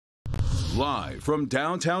Live from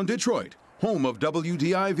downtown Detroit, home of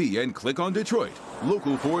WDIV and Click on Detroit,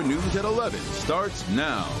 Local 4 News at 11 starts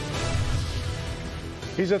now.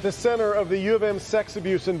 He's at the center of the U of M sex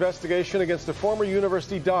abuse investigation against a former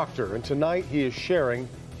university doctor, and tonight he is sharing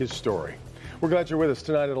his story. We're glad you're with us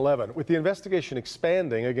tonight at 11. With the investigation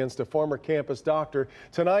expanding against a former campus doctor,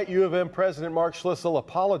 tonight U of M President Mark Schlissel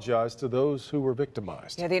apologized to those who were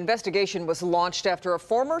victimized. Yeah, the investigation was launched after a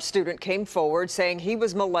former student came forward saying he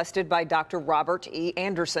was molested by Dr. Robert E.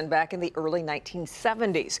 Anderson back in the early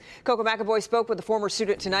 1970s. Coco McAvoy spoke with the former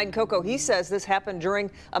student tonight, and Coco, he says this happened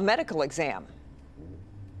during a medical exam.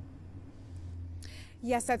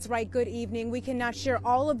 Yes, that's right. Good evening. We cannot share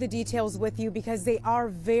all of the details with you because they are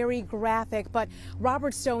very graphic. But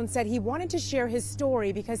Robert Stone said he wanted to share his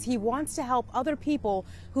story because he wants to help other people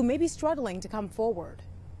who may be struggling to come forward.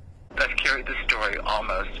 I've carried this story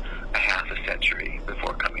almost a half a century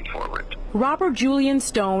before coming forward. Robert Julian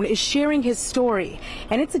Stone is sharing his story,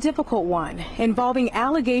 and it's a difficult one, involving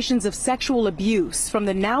allegations of sexual abuse from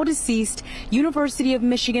the now deceased University of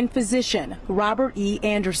Michigan physician, Robert E.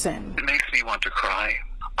 Anderson. It makes me want to cry.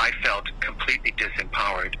 I felt completely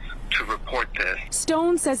disempowered to report this.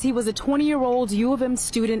 Stone says he was a 20-year-old U of M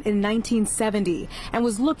student in 1970 and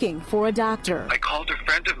was looking for a doctor. I called a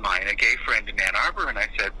friend of mine, a gay friend in Ann Arbor, and I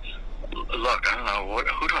said, look, I don't know,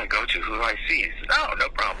 who do I go to? Who do I see? He said, oh, no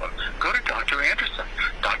problem. Go to Dr. Anderson.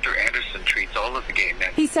 Dr. Anderson treats all of the gay men.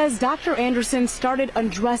 He says Dr. Anderson started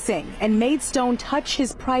undressing and made Stone touch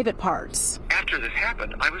his private parts. After this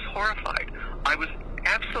happened, I was horrified. I was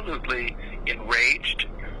absolutely enraged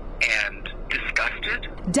and disgusted.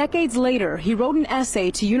 Decades later, he wrote an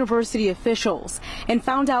essay to university officials and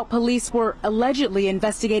found out police were allegedly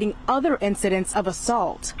investigating other incidents of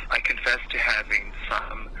assault. I confess to having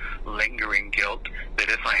some lingering guilt that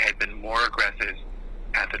if I had been more aggressive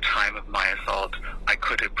at the time of my assault, I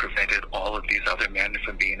could have prevented all of these other men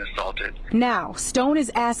from being assaulted. Now, Stone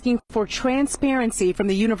is asking for transparency from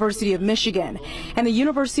the University of Michigan, and the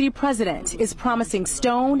university president is promising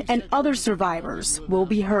Stone and other survivors will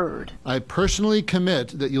be heard. I personally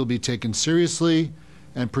commit that you'll be taken seriously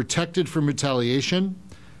and protected from retaliation,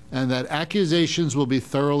 and that accusations will be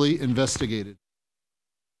thoroughly investigated.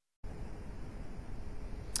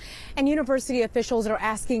 And university officials are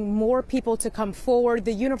asking more people to come forward.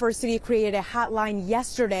 The university created a hotline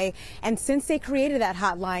yesterday, and since they created that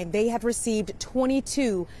hotline, they have received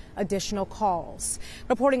 22 additional calls.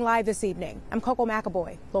 Reporting live this evening, I'm Coco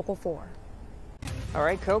McAvoy, Local 4. All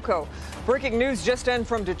right, Coco. Breaking news just in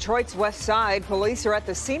from Detroit's west side. Police are at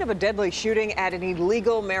the scene of a deadly shooting at an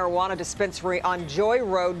illegal marijuana dispensary on Joy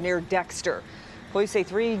Road near Dexter. Police say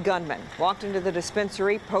 3 gunmen walked into the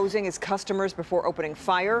dispensary posing as customers before opening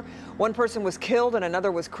fire. One person was killed and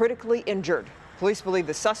another was critically injured. Police believe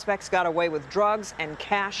the suspects got away with drugs and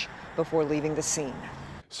cash before leaving the scene.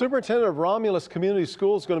 Superintendent of Romulus Community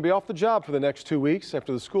Schools is going to be off the job for the next 2 weeks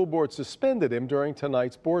after the school board suspended him during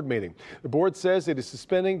tonight's board meeting. The board says it is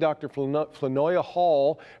suspending Dr. Flanoia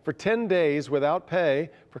Hall for 10 days without pay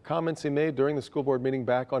for comments he made during the school board meeting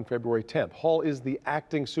back on February 10th. Hall is the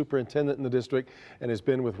acting superintendent in the district and has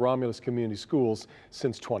been with Romulus Community Schools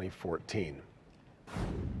since 2014.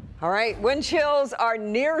 All right, wind chills are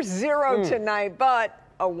near zero tonight, but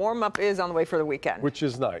a warm-up is on the way for the weekend. Which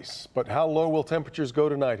is nice. But how low will temperatures go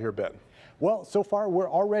tonight here, Ben? Well, so far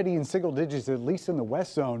we're already in single digits, at least in the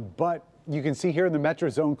west zone. But you can see here in the metro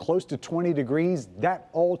zone close to 20 degrees. That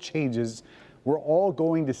all changes. We're all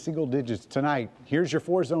going to single digits tonight. Here's your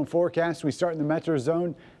 4-zone forecast. We start in the metro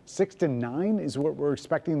zone. 6 to 9 is what we're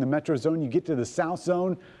expecting in the metro zone. You get to the south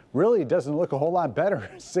zone. Really, it doesn't look a whole lot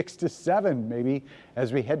better. 6 to 7 maybe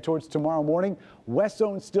as we head towards tomorrow morning. West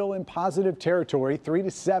zone still in positive territory. 3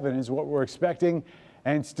 to 7 is what we're expecting.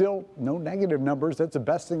 And still no negative numbers. That's the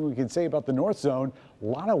best thing we can say about the north zone. A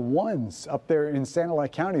lot of 1s up there in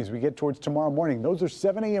Sanilac County as we get towards tomorrow morning. Those are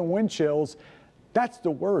 7 a.m. wind chills. That's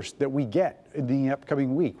the worst that we get in the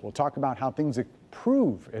upcoming week. We'll talk about how things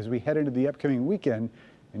improve as we head into the upcoming weekend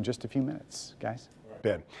in just a few minutes, guys.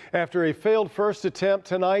 Ben. After a failed first attempt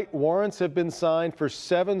tonight, warrants have been signed for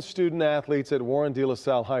 7 student athletes at Warren De La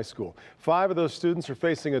Salle High School. 5 of those students are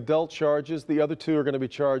facing adult charges. The other 2 are going to be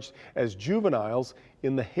charged as juveniles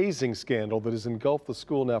in the hazing scandal that has engulfed the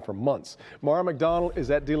school now for months. Mara McDonald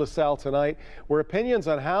is at De La Salle tonight, where opinions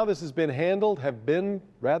on how this has been handled have been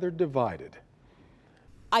rather divided.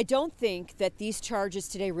 I don't think that these charges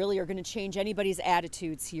today really are going to change anybody's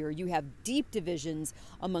attitudes here. You have deep divisions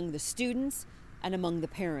among the students and among the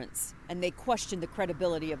parents, and they question the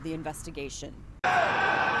credibility of the investigation. The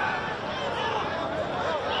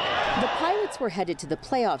pilot Cats were headed to the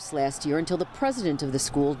playoffs last year until the president of the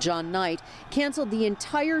school, John Knight, canceled the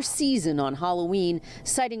entire season on Halloween,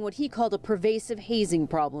 citing what he called a pervasive hazing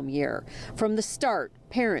problem here. From the start,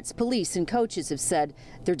 parents, police, and coaches have said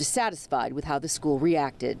they're dissatisfied with how the school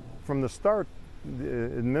reacted. From the start, the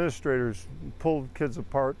administrators pulled kids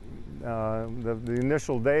apart. The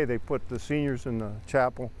initial day, they put the seniors in the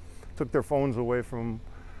chapel, took their phones away from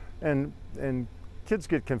them, and kids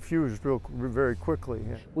get confused very quickly.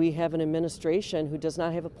 We have an administration who does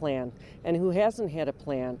not have a plan and who hasn't had a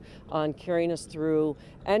plan on carrying us through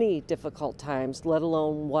any difficult times, let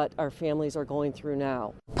alone what our families are going through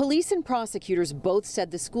now. Police and prosecutors both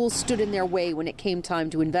said the school stood in their way when it came time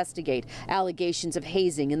to investigate allegations of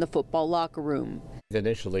hazing in the football locker room.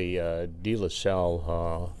 Initially, De La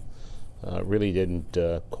Salle really didn't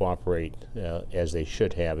cooperate as they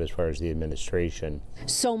should have as far as the administration.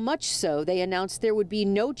 So much so, they announced there would be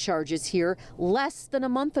no charges here less than a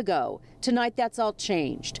month ago. Tonight, that's all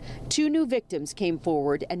changed. 2 new victims came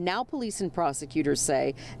forward, and now police and prosecutors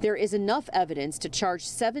say there is enough evidence to charge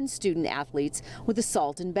 7 student athletes with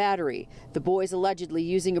assault and battery. The boys allegedly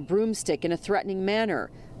using a broomstick in a threatening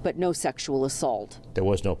manner, but no sexual assault. There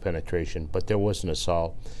was no penetration, but there was an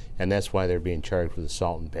assault, and that's why they're being charged with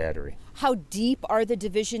assault and battery. How deep are the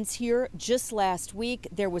divisions here? Just last week,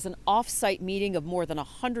 there was an off-site meeting of more than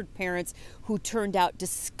 100 parents who turned out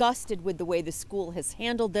disgusted with the way the school has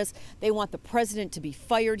handled this. They want the president to be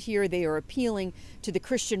fired here. They are appealing to the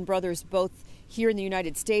Christian Brothers both here in the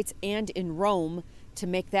United States and in Rome to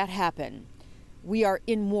make that happen. We are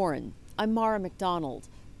in Warren. I'm Mara McDonald,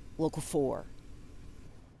 Local 4.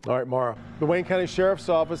 All right, Mara. The Wayne County Sheriff's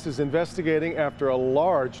Office is investigating after a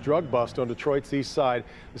large drug bust on Detroit's east side.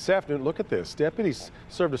 This afternoon, look at this. Deputies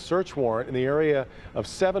served a search warrant in the area of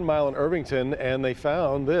 7 Mile and Irvington, and they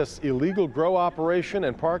found this illegal grow operation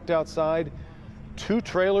and parked outside 2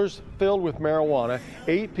 trailers filled with marijuana.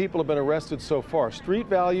 8 people have been arrested so far. Street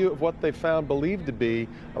value of what they found believed to be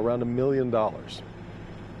around $1 million.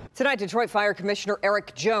 Tonight, Detroit Fire Commissioner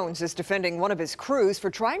Eric Jones is defending one of his crews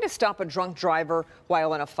for trying to stop a drunk driver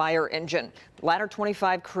while in a fire engine. The Ladder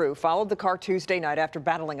 25 crew followed the car Tuesday night after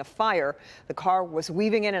battling a fire. The car was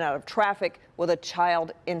weaving in and out of traffic with a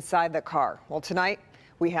child inside the car. Well, tonight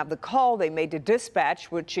we have the call they made to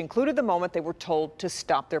dispatch, which included the moment they were told to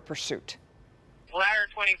stop their pursuit. Ladder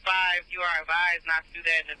 25, you are advised not to do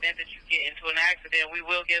that in the event that you get into an accident. We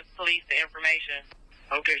will give police the information.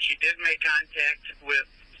 Okay, she did make contact with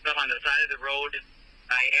stuff on the side of the road.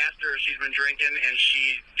 I asked her if she's been drinking, and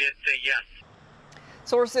she did say yes.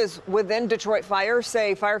 Sources within Detroit Fire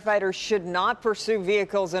say firefighters should not pursue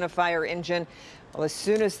vehicles in a fire engine. Well, as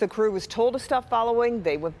soon as the crew was told to stop following,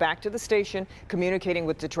 they went back to the station, communicating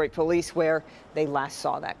with Detroit police, where they last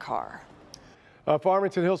saw that car.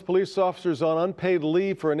 Farmington Hills police officers on unpaid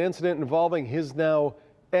leave for an incident involving his now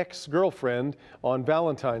ex-girlfriend on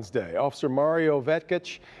Valentine's Day. Officer Mario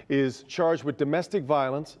Vetkic is charged with domestic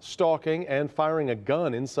violence, stalking, and firing a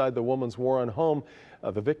gun inside the woman's Warren home.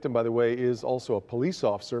 The victim, by the way, is also a police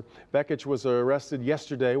officer. Vetkic was arrested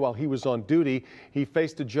yesterday while he was on duty. He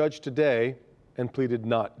faced a judge today and pleaded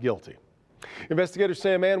not guilty. Investigators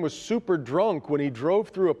say a man was super drunk when he drove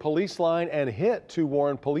through a police line and hit 2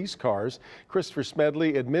 Warren police cars. Christopher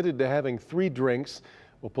Smedley admitted to having 3 drinks.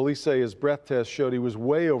 Well, police say his breath test showed he was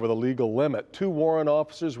way over the legal limit. 2 Warren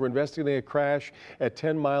officers were investigating a crash at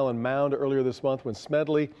 10 Mile and Mound earlier this month when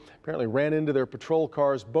Smedley apparently ran into their patrol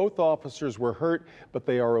cars. Both officers were hurt, but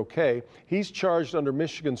they are okay. He's charged under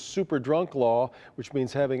Michigan's super drunk law, which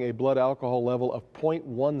means having a blood alcohol level of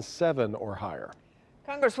 0.17 or higher.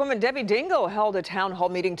 Congresswoman Debbie Dingell held a town hall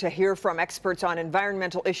meeting to hear from experts on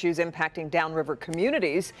environmental issues impacting downriver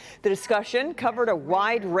communities. The discussion covered a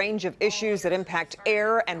wide range of issues that impact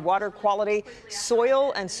air and water quality,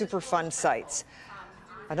 soil, and Superfund sites.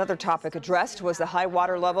 Another topic addressed was the high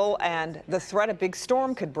water level and the threat a big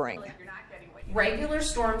storm could bring. Regular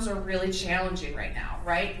storms are really challenging right now,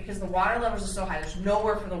 right? Because the water levels are so high, there's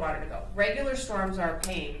nowhere for the water to go. Regular storms are a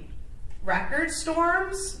pain. Record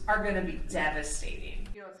storms are going to be devastating.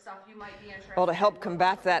 Well, to help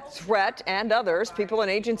combat that threat and others, people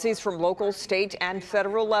and agencies from local, state, and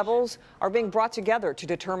federal levels are being brought together to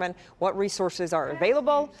determine what resources are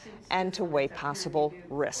available and to weigh possible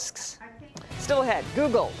risks. Still ahead,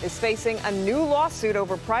 Google is facing a new lawsuit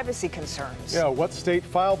over privacy concerns. Yeah, what state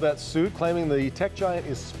filed that suit claiming the tech giant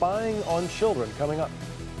is spying on children? Coming up.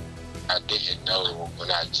 I didn't know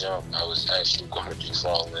when I jumped I was actually going to be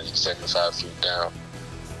falling 75 feet down.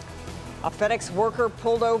 A FedEx worker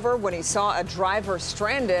pulled over when he saw a driver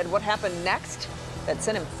stranded. What happened next? That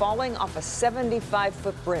sent him falling off a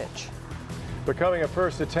 75-foot bridge. Becoming at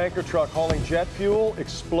first, a tanker truck hauling jet fuel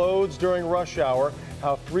explodes during rush hour.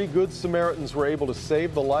 How 3 Good Samaritans were able to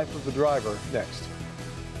save the life of the driver. Next.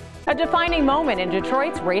 A defining moment in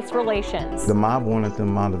Detroit's race relations. The mob wanted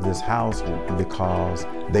them out of this house because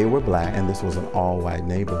they were black and this was an all-white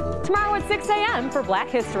neighborhood. Tomorrow at 6 a.m. for Black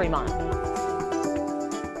History Month.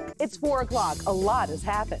 It's 4 o'clock. A lot has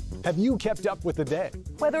happened. Have you kept up with the day?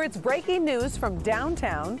 Whether it's breaking news from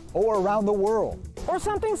downtown or around the world, or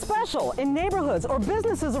something special in neighborhoods or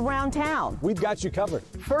businesses around town, we've got you covered.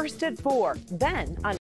 First at 4, then on